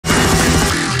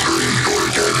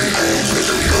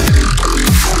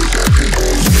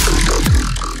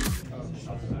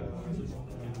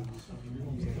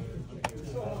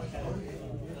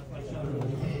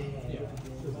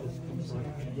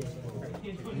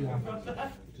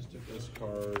Just took this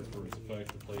card for its effect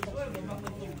to place this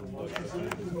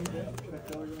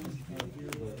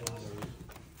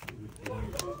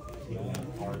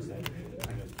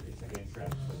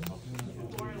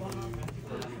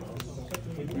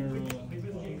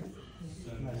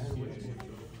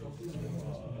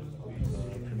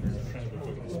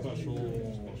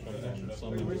special, try to action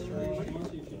summon this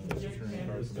returning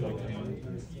cards to the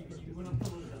hand.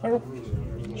 I roll.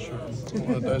 Sure. It's a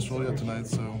lot of dice roll yet tonight,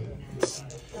 so.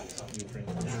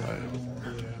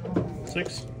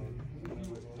 6.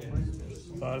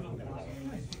 5.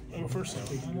 I'll go first.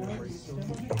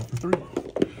 3.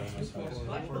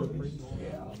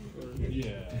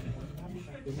 Yeah.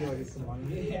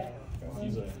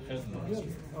 He's a headmaster.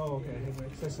 Oh, okay.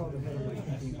 Because I saw the head of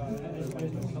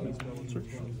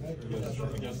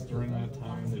I guess during that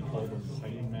time they called them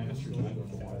fighting masters.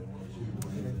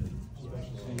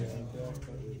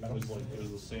 It was like it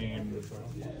was the same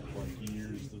like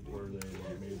years where they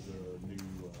made the new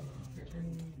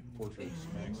Fortress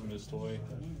Maximus toy.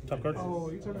 Top card. Oh,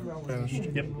 you're talking about Vanished.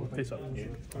 Yep, face up.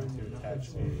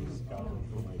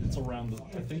 It's around the,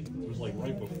 I think it was like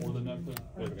right before the Netflix,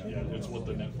 but yeah, it's what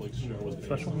the Netflix show was based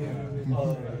Special.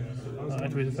 on.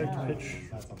 Activate effect, pitch.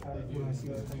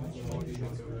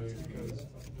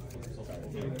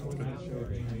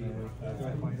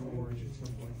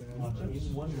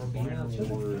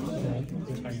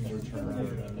 Tiny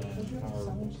return, and then power.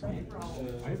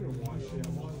 I haven't watched it.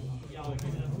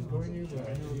 Going you, but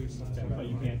I know there's something. But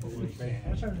you can't believe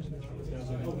it. See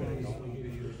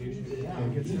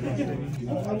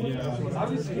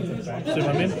what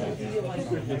I mean?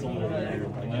 It's a little weird.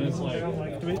 And then it's like,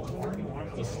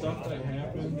 the stuff that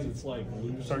happens, it's like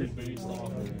loosely based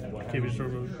off of what KB happens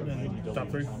Storm and top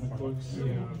 3. comic books.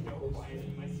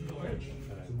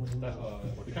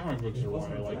 The comic books are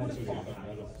why I like this video.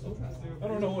 I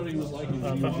don't know what he was like in the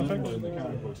Final effect? but in the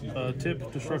comic books.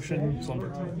 Tip, destruction,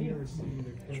 slumber.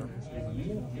 Sure.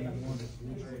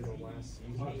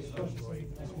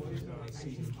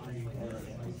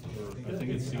 I think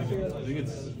it's season. I think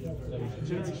it's.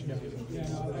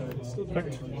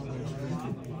 Effect.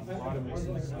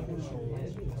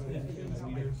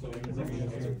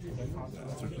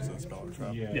 Searches that scholar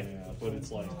trap. Yeah, but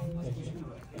it's like for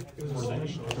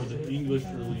the English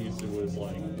release, it was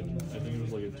like I think it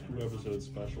was like a 2-episode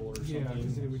special or something. Yeah,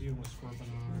 because they were dealing with Scorpion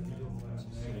and all that.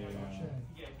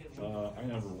 I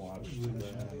never watched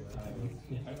that.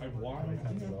 I've watched like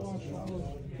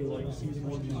season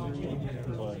 1, season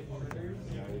 2, but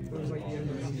yeah, It was like the end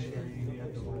of the season, you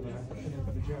had to roll that. But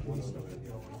the Japanese stuff is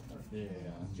going. yeah.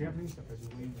 Japanese stuff is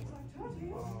way more.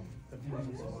 The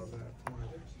puzzles, a lot of that.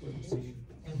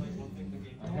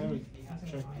 I haven't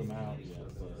checked them out yet,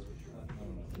 but I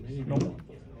don't know. Maybe. Nope.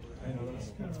 I know that's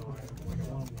cool. Like I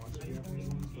want to watch Japanese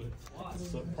ones, but It's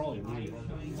probably really hard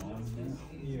to find.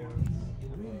 yeah.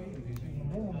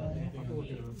 I'll go look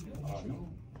it up.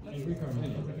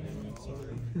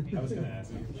 I was gonna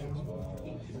ask you.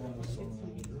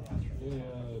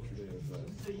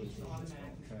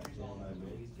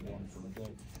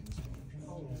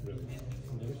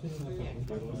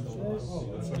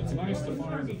 It's nice to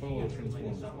find a fellow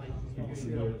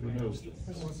Transformer who knows this.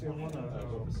 Well, see, I want to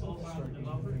start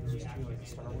getting figures too, like the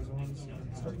Star Wars ones.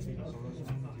 Start taking photos of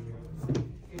them.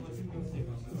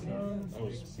 That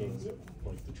was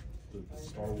like the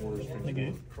Star Wars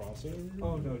Okay. crossover.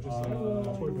 Oh no, just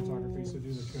like toy photography. So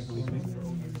do the Transformers in their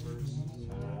own universe,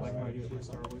 like how I do with my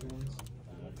Star Wars ones.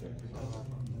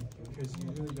 Because you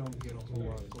really don't get a whole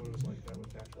lot of photos like that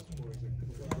with actual toys like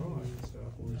people draw and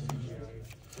stuff, or CGI.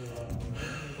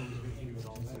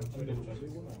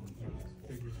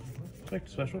 Effect,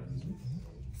 special.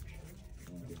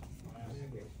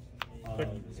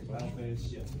 Effect.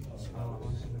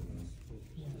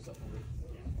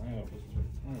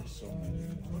 I have so many,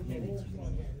 maybe too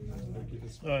many.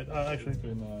 Actually,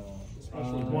 Been,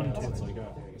 especially 1, 2. since I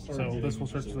got So this will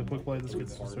search to the quick play. This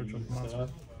gets to search of monster.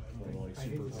 Like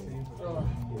super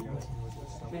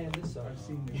Man, this sucks. I've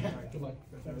seen the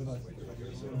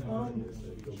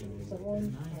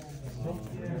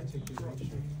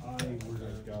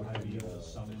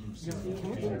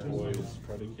Boys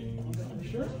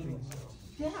Predaking. Sure.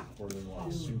 Yeah. Where they're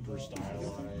like super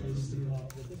stylized.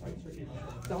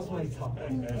 That was my top.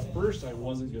 At first I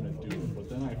wasn't gonna do it, but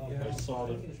then I saw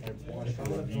that I watched a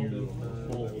review of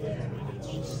the full thing, and it's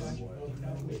just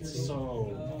it's so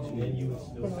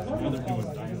cool. Now they're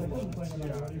doing dynamite.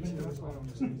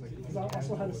 Because I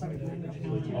also had a second thing.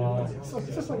 So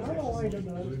it's just like I don't know why I did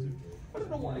that. I don't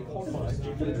know why I called it.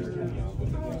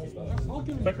 I'll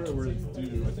give it credit where it's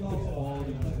due. I think the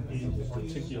quality,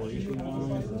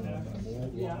 articulation-wise, and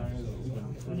mold-wise has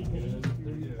been pretty good.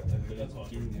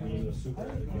 do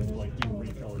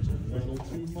recolors a little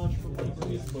too much for my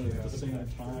face, but at the same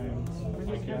time,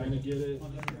 I kind of get it.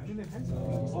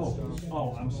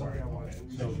 I'm sorry.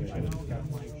 So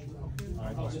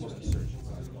I was supposed to search.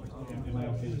 Am I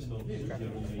okay to still give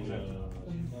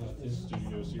the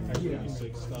Studio Series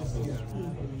 86 stuff?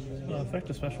 Effect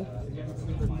a special. The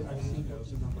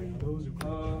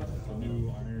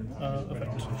new Iron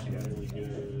Effect. really good.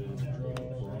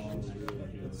 Bronze really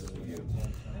good.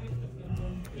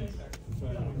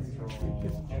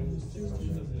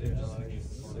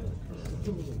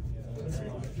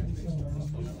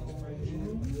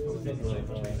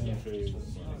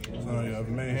 So you have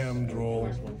Mayhem, Droll,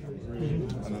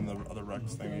 and then the other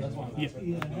Rex thingy. Yeah.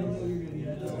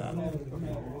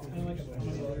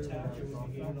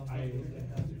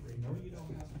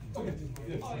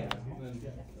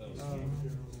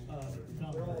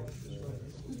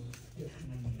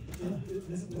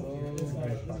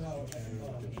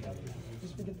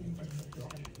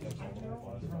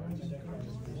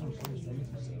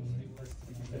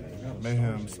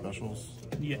 Mayhem specials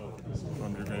Yeah.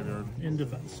 from your graveyard. In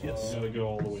defense, yes. You gotta go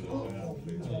all the way to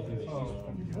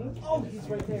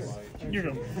that. You're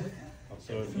good.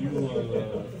 So if you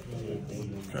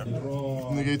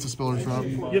draw, Negates a spell or trap.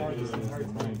 Yep.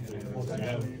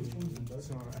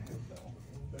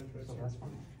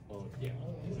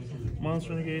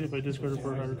 Monster negate if I discard a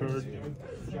fur hire card.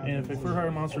 And if a fur hire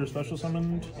monster is special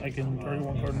summoned, I can target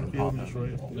one card in the field and destroy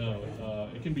it. no,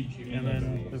 it can be. And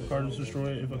then if a card is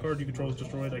destroyed, if a card you control is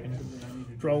destroyed, I can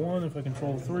draw one. If I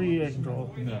control three, I can draw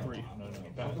three.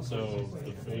 No. So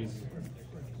the phase.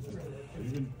 Have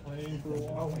you been playing for a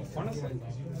while?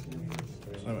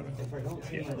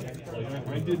 Like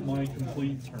I did my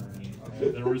complete turn.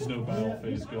 There was no battle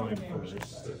phase going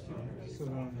first.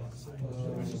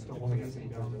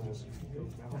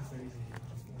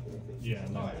 Yeah,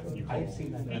 no, you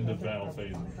can end the battle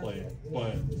phase and play it.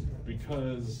 But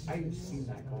because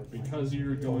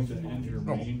you're going to end your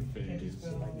main phase,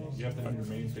 you have to end your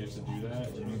main phase to do that.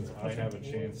 It means I have a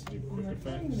chance to do quick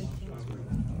effects.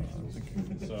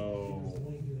 So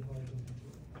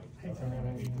I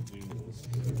need to do this.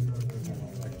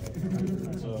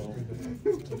 So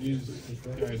these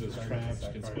guys as traps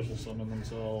can special summon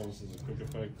themselves as a quick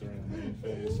effect during the main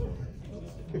phase. So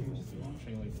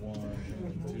chain link 1, chain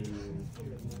link 2.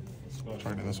 Special.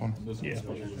 Try to do this one. This Yeah.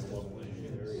 special is level 8.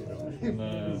 And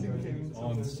then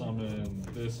on summon,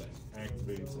 this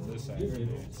activates and this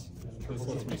activates. This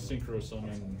lets me synchro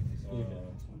summon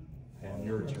on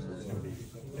your turn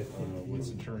with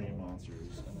Centurion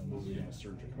monsters. And then this is going to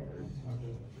search a card.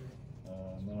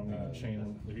 And then I'm going to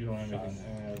chain, if you don't have anything to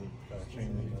add, chain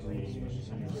link 3, use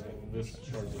this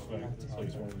card's effect to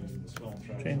place one of these spell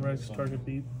traps. Chain Rex, target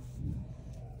beat.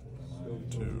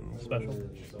 2. Special.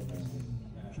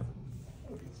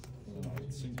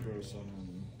 Synchro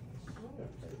summon.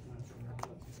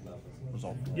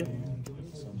 Resolve. Yep.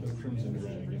 Summon Crimson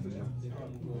Dragon.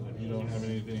 If you don't have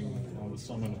anything on the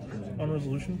summon of Crimson On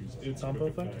resolution, it's combo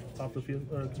quick effect, top of the field,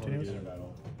 or continuous.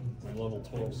 My level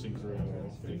 12 synchro,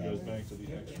 it goes back to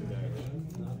the extra deck.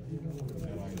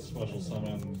 And I special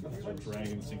summon a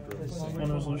dragon synchro.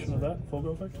 On resolution of that, full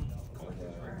go effect.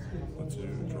 Let's do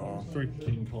draw. 3.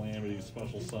 King Calamity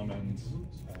special summons.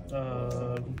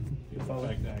 Follow.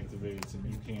 Effect activates, and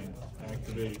you can't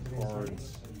activate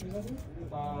cards.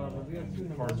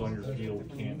 Cards on your field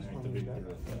can't activate their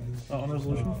effects. On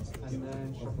resolution.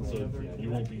 So you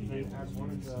won't be able to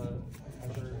use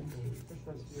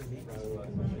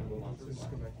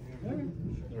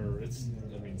or it's,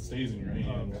 I mean, it stays in your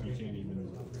hand. You can't even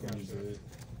use it.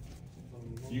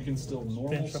 You can still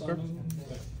normal summon.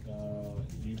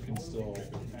 You can still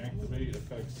activate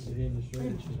effects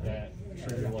that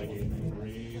trigger like a new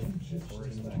grave or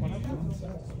in the hand.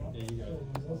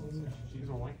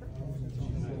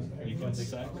 You can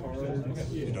set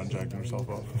cards. You done jacking yourself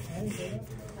up.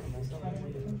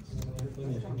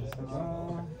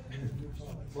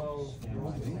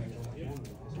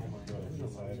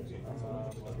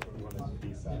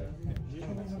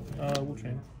 We'll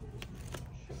chain.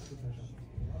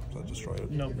 So destroy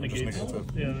it. No, Just negates. negates it.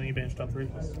 Yeah, then you banish top 3.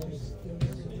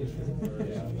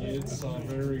 It's a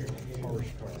very harsh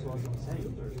card.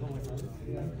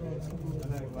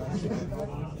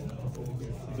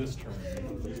 This turn.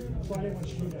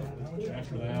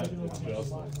 After that, it's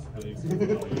just big.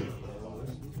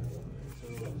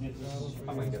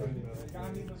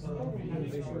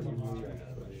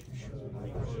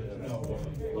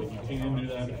 Like you can do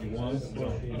that if you want.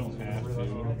 You don't have to.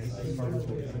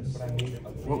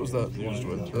 What was that used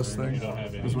with? This thing? You don't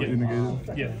have any. Is what you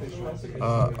negated? Yeah.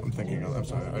 I'm thinking of, I'm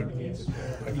sorry, I can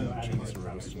choose the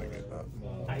rose to negate that.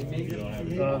 You don't have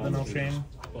any. Then I'll chain.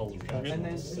 Spells or traps.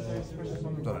 Is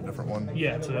that a different one?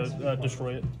 Yeah, to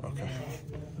destroy it. Okay.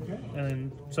 And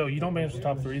then, so you don't banish the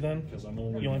top 3 then? Because I'm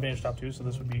only. You only banish top 2, so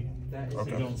this would be If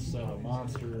you don't set a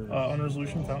monster. on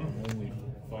resolution I'm fountain. only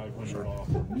 500 off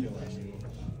from killing you.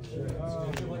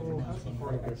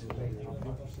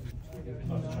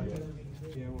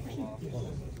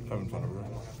 Having fun over there.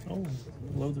 Oh,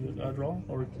 load the draw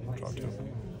or Draw 2.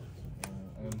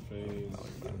 End phase.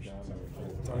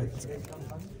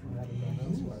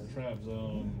 Trap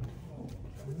zone.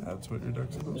 That's what your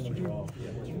deck's supposed to do.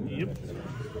 yep.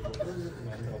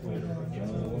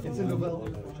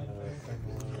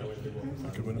 I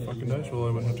could win a fucking dice roll,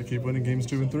 I wouldn't have to keep winning games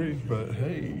 2 and 3. But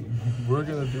hey, we're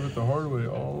gonna do it the hard way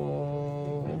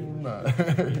all night.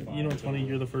 You know what's funny?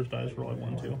 You're the first dice roll I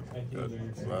won too. Good.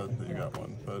 Glad that you got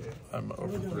one. But I'm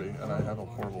over 3, and I have a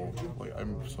horrible. Like,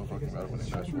 I'm so fucking bad at winning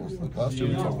dice rolls. The last 2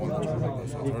 weeks I won those were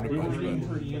so hard to punch,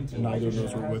 but neither of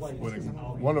those were with winning.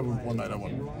 One of them, one night I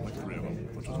won like 3 of them,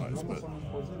 which was nice. But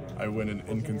I win an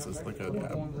inconsistent, like an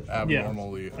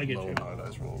abnormally I get low you. amount of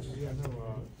dice rolls.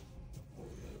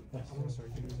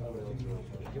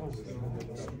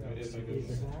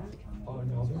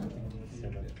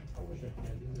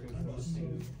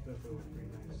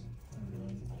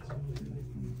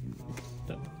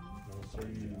 So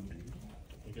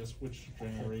I guess which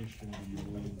generation do you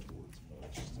lean towards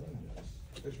most?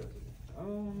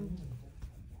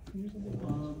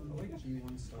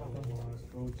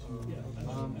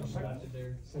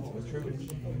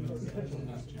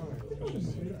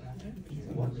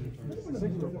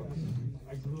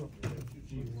 I grew up with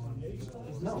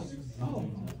G1. No.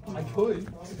 I could.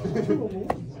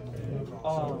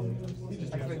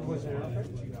 Actually, was there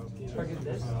target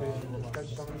this?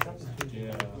 Scratch so many times?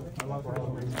 Yeah. I love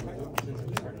all the so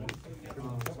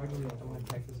I grew up on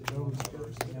Texas. Those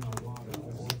first and a lot of the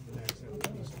next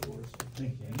East Coast.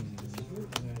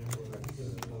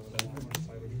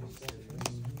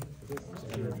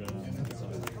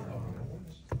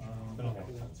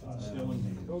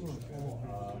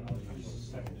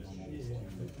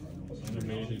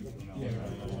 Animated.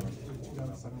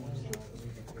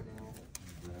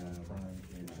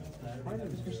 I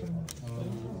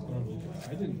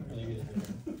didn't. I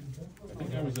think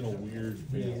I was in a weird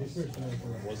phase. I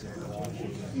wasn't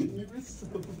watching.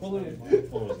 Well,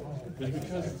 what was it? It's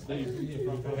because they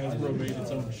Hasbro made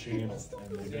its own channel,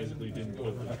 and they basically didn't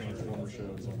put the Transformer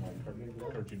shows on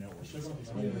like Cartoon Network.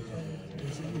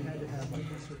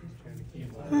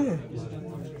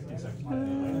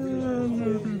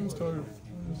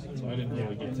 So I didn't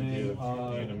really get to give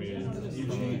animated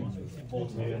a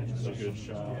good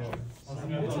shot.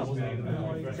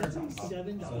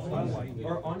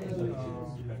 Or on it.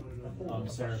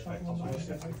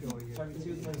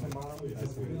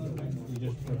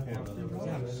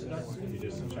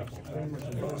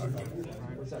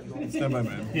 Stand by,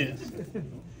 man. Yeah.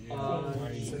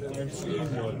 I've seen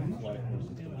what, like,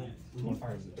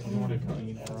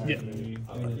 2015 Yeah.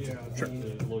 Sure.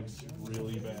 It looks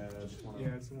really bad.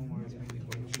 Yeah, it's the one where I was mainly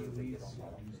playing for these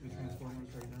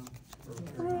Transformers right now.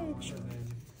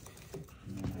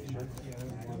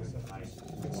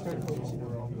 It's kind of cool.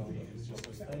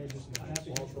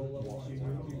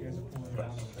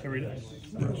 Every day.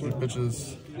 Yeah, she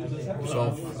pitches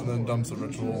herself and then dumps a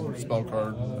ritual spell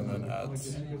card and then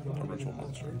adds a ritual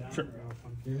monster. Sure.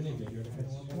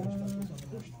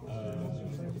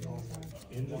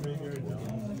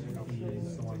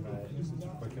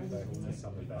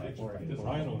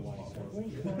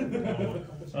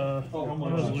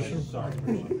 On resolution. The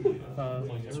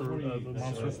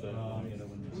monster.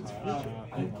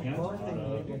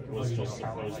 Was just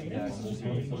supposed to be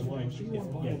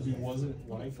it wasn't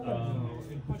like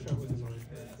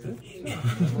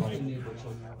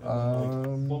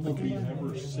Bumblebee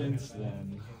ever since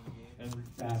then, and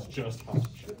it's just hot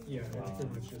shit. Yeah, it's pretty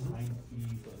much just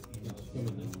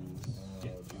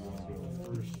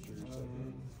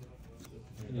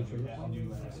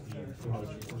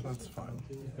That's fine.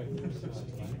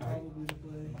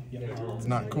 It's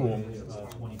not cool,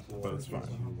 but it's fine.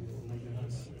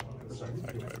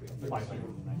 Activate.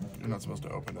 You're not supposed to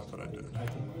open it, but I did.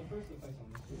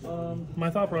 My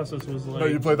thought process was like. No,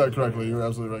 you played that correctly. You're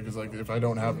absolutely right. Because like, if I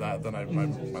don't have that, then my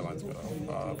line's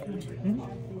gonna.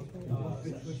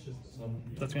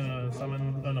 That's gonna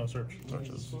summon. Oh no, search.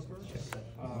 Searches.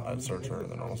 I'd search her and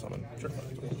then normal summon. Sure.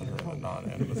 Put her in the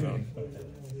non-anima zone.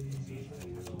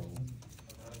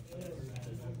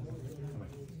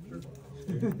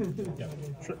 Yeah,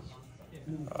 sure.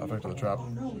 Effect of the trap.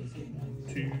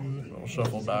 I'll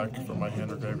shuffle back from my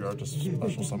hand or graveyard to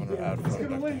special summon or add from deck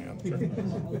to hand.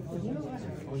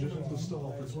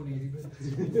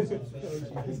 Sure.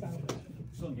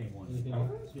 Still in game 1.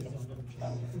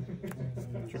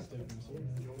 Sure.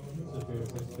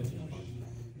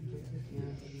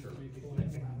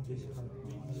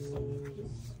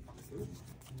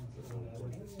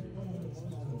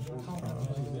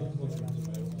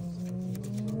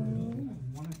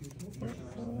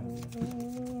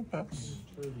 Pass.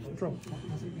 Control.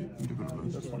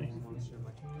 That's funny.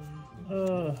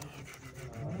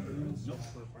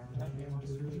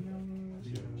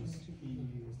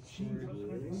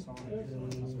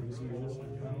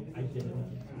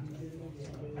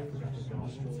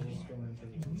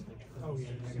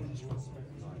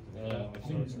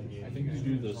 I think you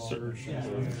do the search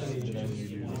first, and then you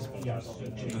do the special.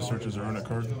 The search is a Runick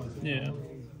card. Yeah.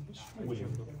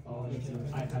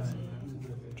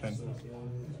 10.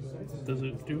 Does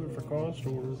it do it for cost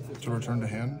or? To return to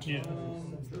hand. Yeah.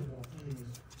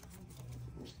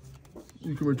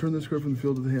 You can return this card from the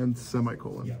field to the hand,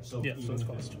 semicolon. Yeah, so it's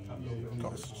cost.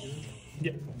 Cost.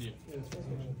 Yeah.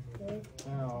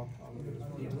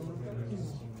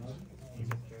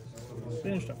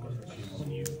 Finish top card.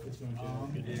 When you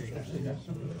get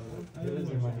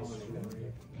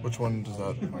Which one does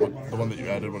that? The one that you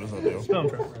added. What does that do? Spell and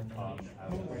trap.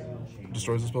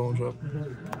 Destroys the spell and trap.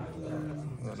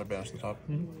 And then I banish the top.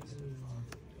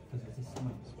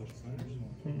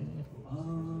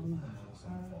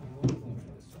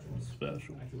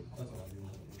 Special.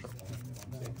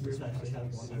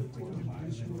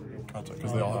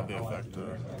 Because they all have the effect.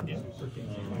 Yeah.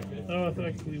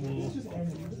 Effect we will finish.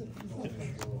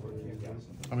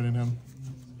 I mean, in him.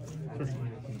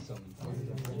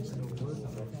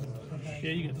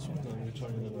 Yeah, you get this one. You're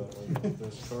talking about like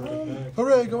this card effect.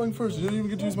 Hooray! Going first. You didn't even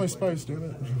get to use my spice, damn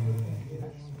it.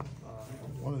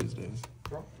 One of these days.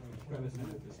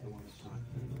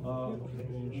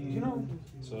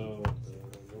 So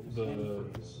the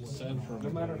send from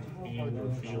hand or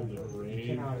field to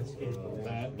grave,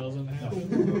 that doesn't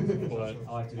happen. But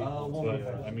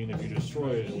I mean, if you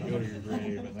destroy it, it'll go to your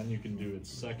grave, and then you can do its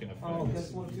second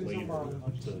effect later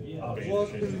to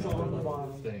banish it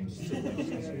into things.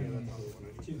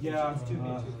 Yeah,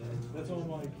 that's all I'm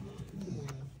like.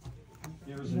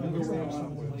 There's another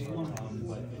one,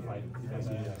 but if I guys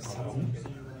do that,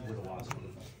 with a loss.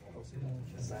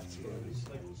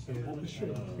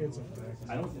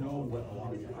 I don't know what a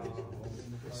lot of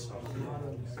stuff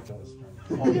does.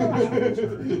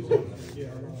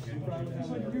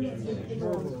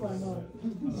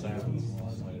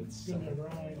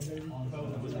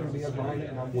 It's gonna be a grind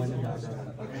and I'm winning that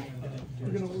grind.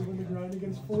 You're gonna win the grind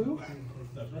against Flu?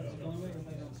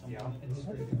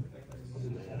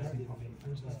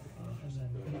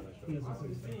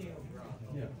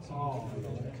 Yeah. Oh,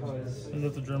 because Is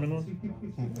that the German one?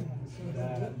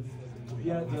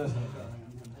 Yeah, because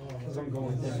I'm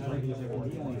going there, the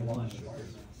only one.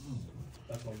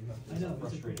 I know,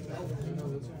 frustrating.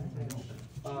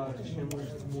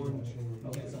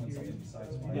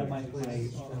 Yeah, my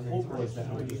hope was that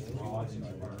I would get draw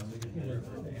into burn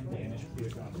and banish.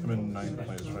 I'm in 9th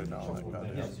place right now. Like that.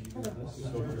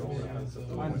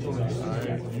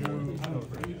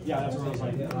 Yeah, that's where I was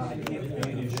like, I can't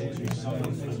banish to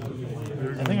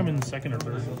summon. I think I'm in second or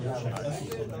third.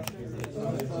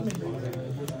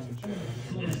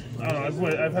 I don't know.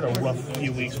 I've had a rough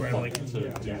few weeks where I like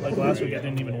last week I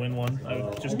didn't even win one. I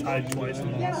just tied twice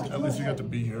and lost. At least you got to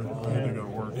be here. I had to go to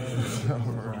work.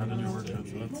 Or I had to do work.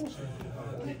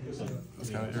 So that's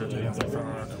kind of irritating. It's like,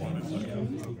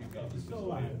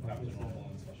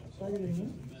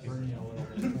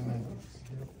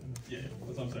 Yeah,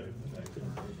 that's what I'm saying.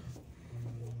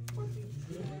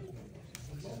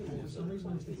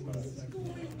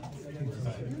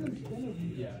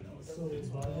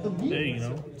 Hey, you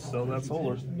know, so that's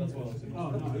solar.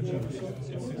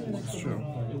 it's true.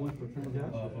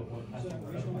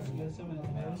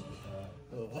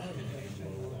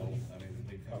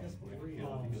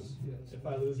 If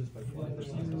I lose this by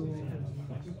 20%.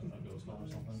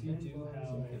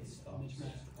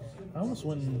 I almost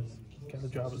got a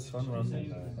job at Sunrun.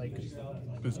 Like,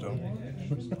 Please don't.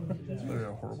 They're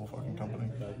a horrible fucking company.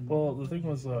 well, the thing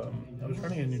was, I was trying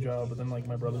to get a new job, but then like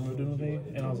my brother moved in with me,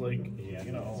 and I was like,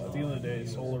 you know, at the end of the day,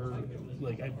 solar.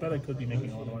 Like, I bet I could be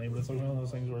making a lot of money, but it's like one of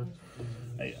those things where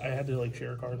I had to like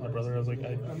share a car with my brother. I was like,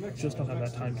 I just don't have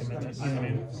that time commitment. You know what I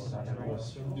mean?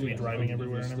 To be driving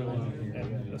everywhere and everything,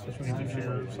 and especially when you have to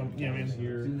share some. You know what I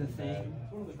mean?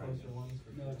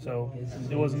 So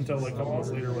it wasn't until like a couple months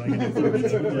later when I could do third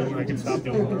shift, when I could stop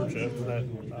doing third shift that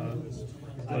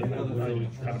I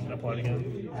haven't applied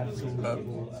again.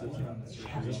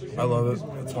 I love it.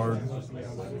 It's hard.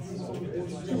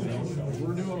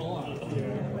 We're doing a lot.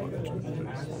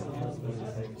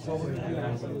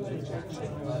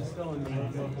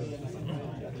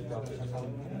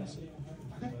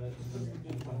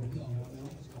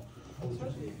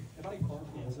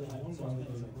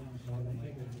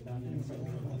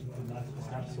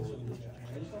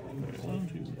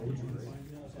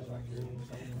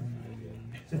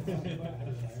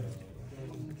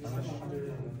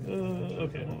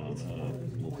 Okay, hold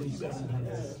on. We'll put you back.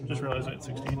 Just realized I had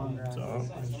 16, so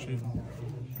it's cheating.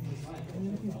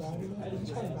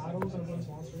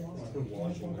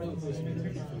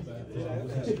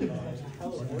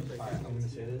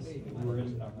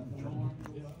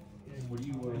 What do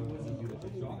you do?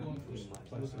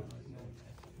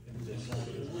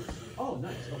 Oh,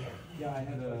 nice. Okay. Yeah, I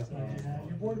had a.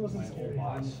 Your board wasn't scary.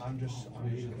 I'm just.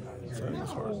 Working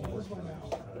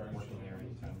there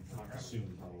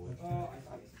soon, probably.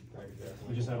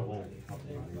 We just had a whole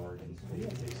company reorg and took away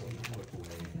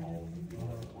all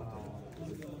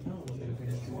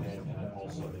and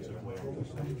also they took away all the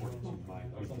support to my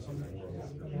business in the world.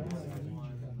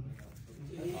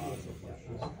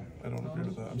 I don't agree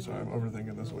with that. I'm sorry, I'm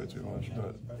overthinking this way too much,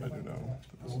 but I do know that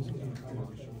this is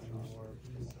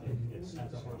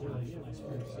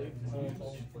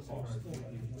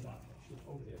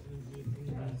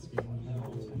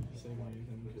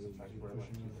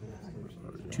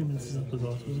Two minutes up was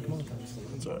also come on.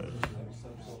 it's alright.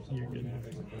 You're good.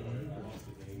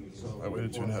 I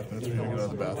waited 2.5 minutes for you to get out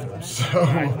of the bathroom, so.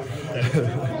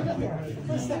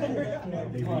 Let's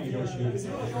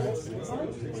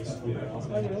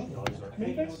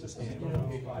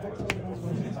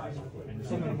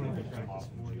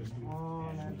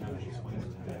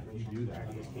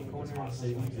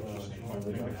see. Where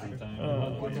do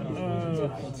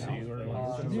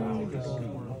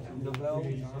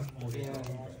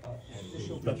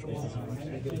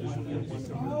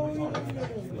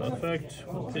I Effect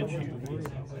will pitch you.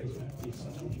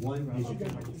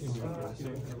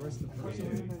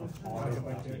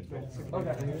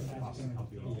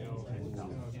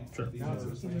 Sure. I'm trying to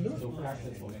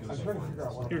figure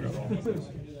out what. Here we go.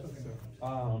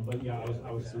 But yeah,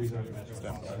 I was the reason I mentioned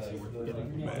that.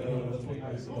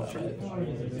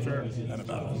 Sure. And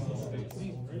about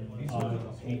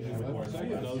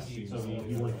So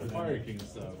he worked for Fire King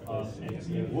stuff.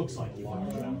 It looks like a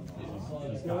lot.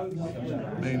 He's got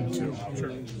main 2.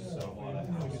 Sure.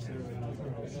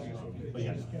 but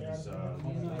yeah, he's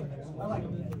I like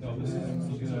him. That's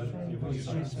pretty good.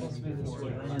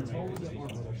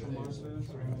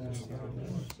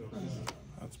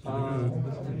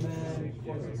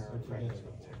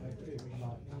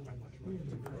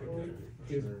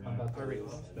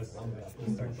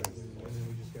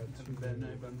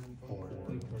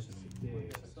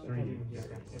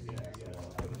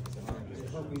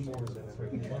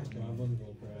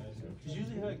 It's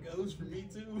usually how it goes for me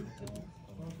too.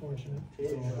 Unfortunate.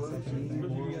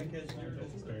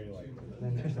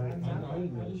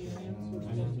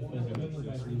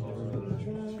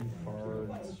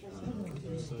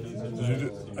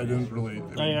 I didn't really.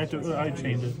 I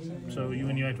changed it. So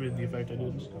when you activated the effect, I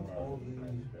did.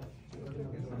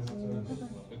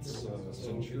 It's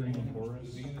Centurion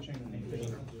Horus.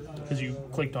 Because you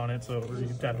clicked on it, so or you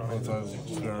tapped on it. So I was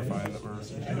just verifying that we're.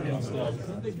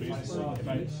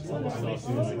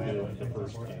 The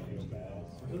first game.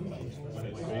 But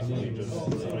it's basically just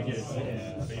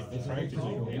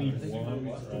practically any one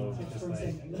of the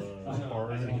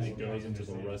card that goes into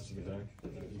the rest of the deck.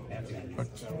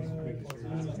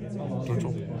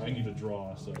 I need to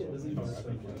draw, so. And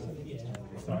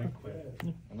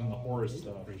then the Horus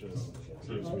stuff just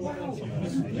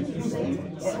gives me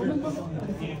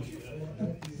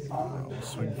I'll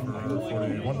swing for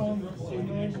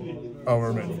 41. Oh,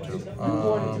 we're making 2.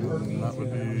 That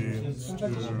would be. Let's do.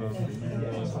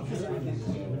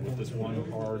 with this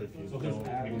one card, if you don't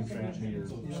infantry me or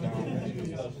stop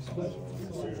me, I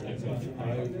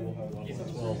will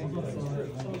have 12.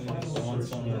 On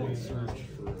summon, I will search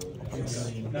for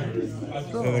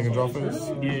Anything in draw phase?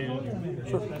 Yeah.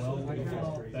 Sure.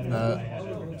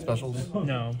 Specials?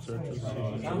 No, searches.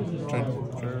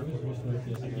 Sure.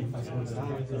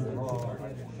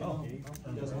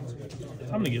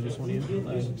 I'm gonna give this one to you. I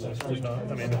mean, that's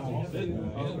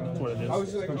what it I was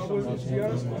is. like, oh, was it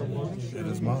yours? It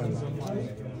is mine.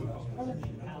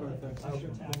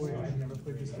 I've never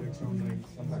played this deck, so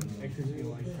I'm like, it could be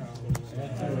like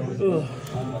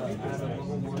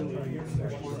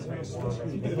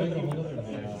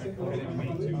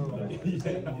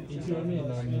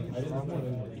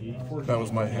That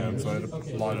was my hand, so I had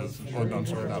a lot of. Oh, no, I'm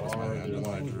sorry, that was my hand, and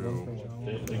then I drew.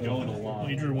 They go in a line.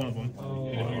 You drew one of them.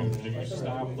 And if you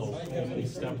stop the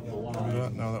step of the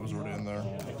line, No, that was already in there.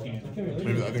 I can't.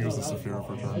 Maybe I think it was the Saphira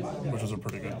for turn, which was a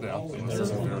pretty good. Yeah, it was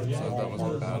the Saphira, so that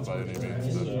wasn't bad by any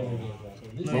means.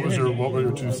 But what were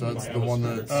your two sets? The one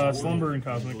that's Slumber and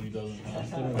Cosmic. yeah,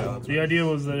 that's The idea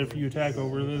was that if you attack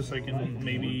over this, I can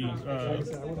maybe.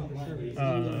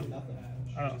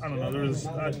 I don't know.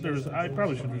 I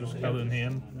probably should have just held it in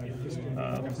hand.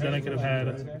 Then I could have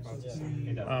had.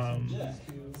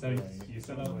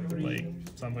 Like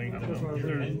something, I don't know.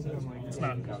 It's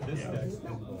not. Yeah.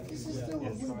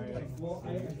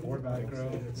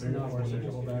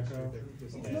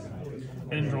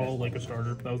 I didn't draw like a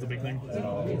starter. That was the big thing.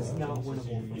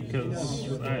 Because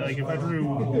like if I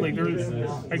drew like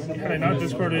had I not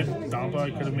discarded Dampa,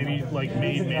 I could have maybe like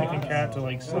made Mannequin Cat to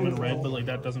like summon red, but like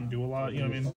that doesn't do a lot. You know what I mean?